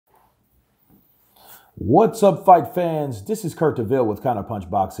What's up, fight fans? This is Kurt DeVille with Counterpunch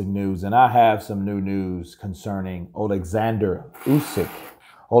Boxing News, and I have some new news concerning Oleksandr Usyk.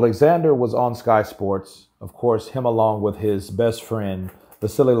 Oleksandr was on Sky Sports, of course, him along with his best friend,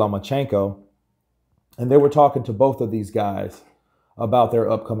 Vasily Lomachenko, and they were talking to both of these guys about their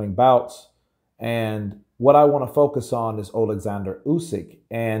upcoming bouts. And what I want to focus on is Oleksandr Usyk,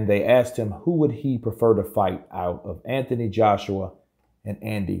 and they asked him who would he prefer to fight out of Anthony Joshua and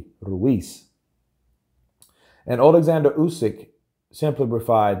Andy Ruiz. And Oleksandr Usyk simply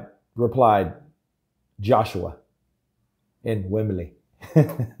replied, Joshua in Wembley.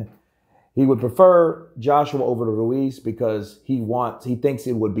 He would prefer Joshua over to Ruiz because he thinks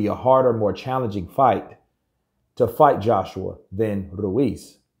it would be a harder, more challenging fight to fight Joshua than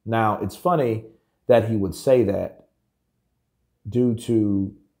Ruiz. Now, it's funny that he would say that due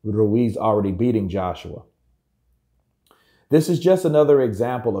to Ruiz already beating Joshua. This is just another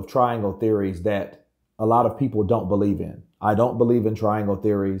example of triangle theories that a lot of people don't believe in. I don't believe in triangle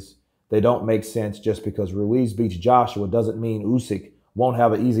theories. They don't make sense. Just because Ruiz beats Joshua doesn't mean Usyk won't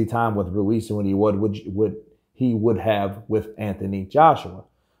have an easy time with Ruiz than he would have with Anthony Joshua.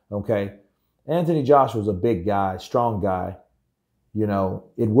 Okay, Anthony Joshua's a big guy, strong guy. You know,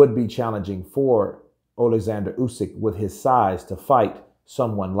 it would be challenging for Oleksandr Usyk with his size to fight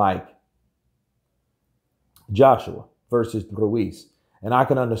someone like Joshua versus Ruiz, and I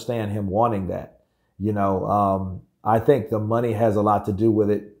can understand him wanting that. You know, I think the money has a lot to do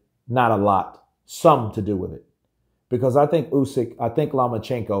with it. Not a lot, some to do with it. Because I think Usyk, I think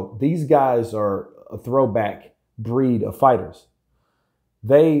Lomachenko, these guys are a throwback breed of fighters.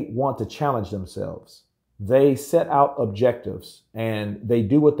 They want to challenge themselves. They set out objectives and they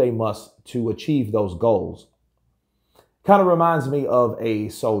do what they must to achieve those goals. Kind of reminds me of a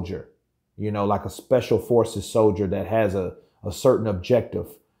soldier, you know, like a special forces soldier that has a certain objective.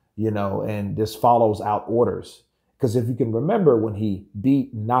 You know, and this follows out orders. Because if you can remember when he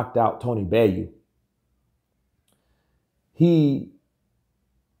knocked out Tony Bellew, he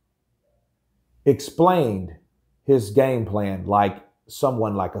explained his game plan like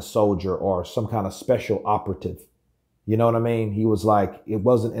someone like a soldier or some kind of special operative. You know what I mean? He was like, it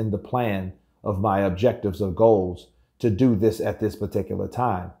wasn't in the plan of my objectives or goals to do this at this particular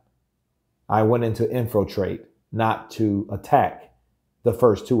time. I went in to infiltrate, not to attack the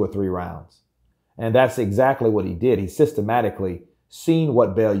first 2 or 3 rounds. And that's exactly what he did. He systematically seen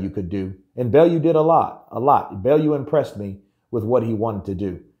what Bellew could do. And Bellew did a lot. Bellew impressed me with what he wanted to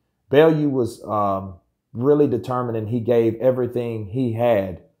do. Bellew was really determined and he gave everything he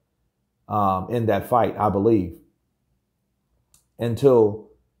had in that fight, I believe,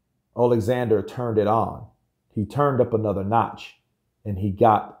 until Oleksandr turned it on. He turned up another notch and he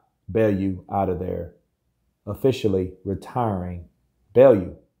got Bellew out of there, officially retiring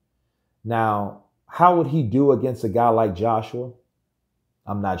Bellew. Now, how would he do against a guy like Joshua?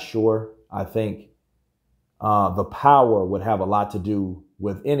 I'm not sure. I think the power would have a lot to do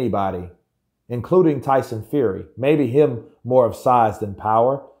with anybody, including Tyson Fury. Maybe him more of size than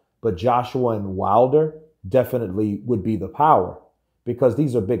power, but Joshua and Wilder definitely would be the power because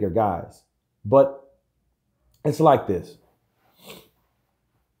these are bigger guys. But it's like this.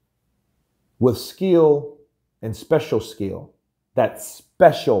 With skill and special skill, that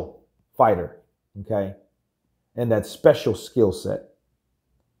special fighter, okay, and that special skill set,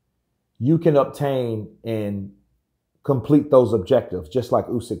 you can obtain and complete those objectives just like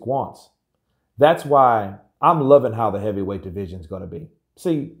Usyk wants. That's why I'm loving how the heavyweight division is going to be.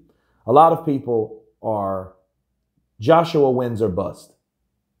 See, a lot of people are Joshua wins or bust.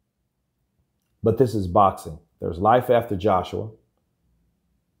 But this is boxing. There's life after Joshua.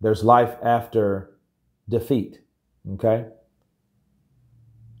 There's life after defeat, okay?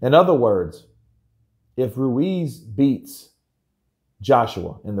 In other words, if Ruiz beats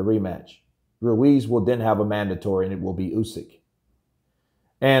Joshua in the rematch, Ruiz will then have a mandatory and it will be Usyk.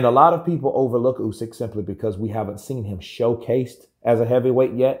 And a lot of people overlook Usyk simply because we haven't seen him showcased as a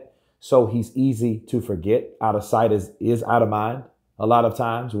heavyweight yet. So he's easy to forget. Out of sight is out of mind. A lot of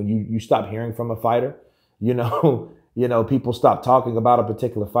times when you stop hearing from a fighter, you know, people stop talking about a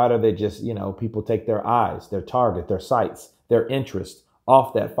particular fighter. They just, people take their eyes, their target, their sights, their interest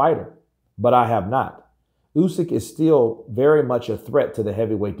off that fighter. But I have not. Usyk is still very much a threat to the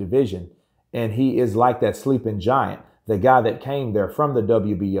heavyweight division. And he is like that sleeping giant, the guy that came there from the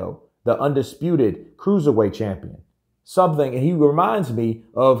WBO, the undisputed Cruiserweight champion. Something, and he reminds me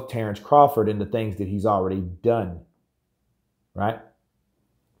of Terrence Crawford and the things that he's already done, right?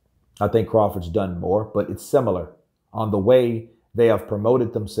 I think Crawford's done more, but it's similar on the way they have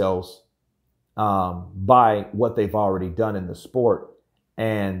promoted themselves by what they've already done in the sport.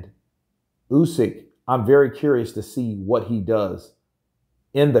 And Usyk, I'm very curious to see what he does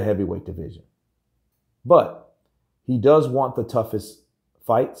in the heavyweight division. But he does want the toughest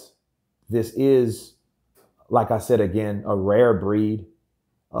fights. This is, like I said again, a rare breed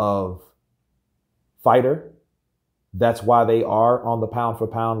of fighter. That's why they are on the pound for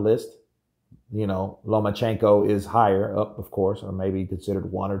pound list. You know, Lomachenko is higher up, of course, or maybe considered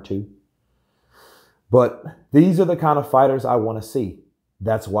 1 or 2. But these are the kind of fighters I want to see.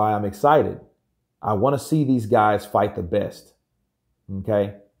 That's why I'm excited. I want to see these guys fight the best.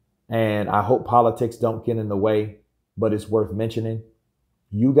 Okay? And I hope politics don't get in the way, but it's worth mentioning.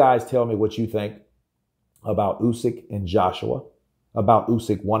 You guys tell me what you think about Usyk and Joshua, about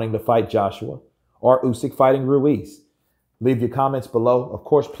Usyk wanting to fight Joshua, or Usyk fighting Ruiz. Leave your comments below. Of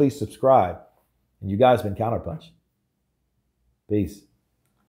course, please subscribe. And you guys been Counterpunch. Peace.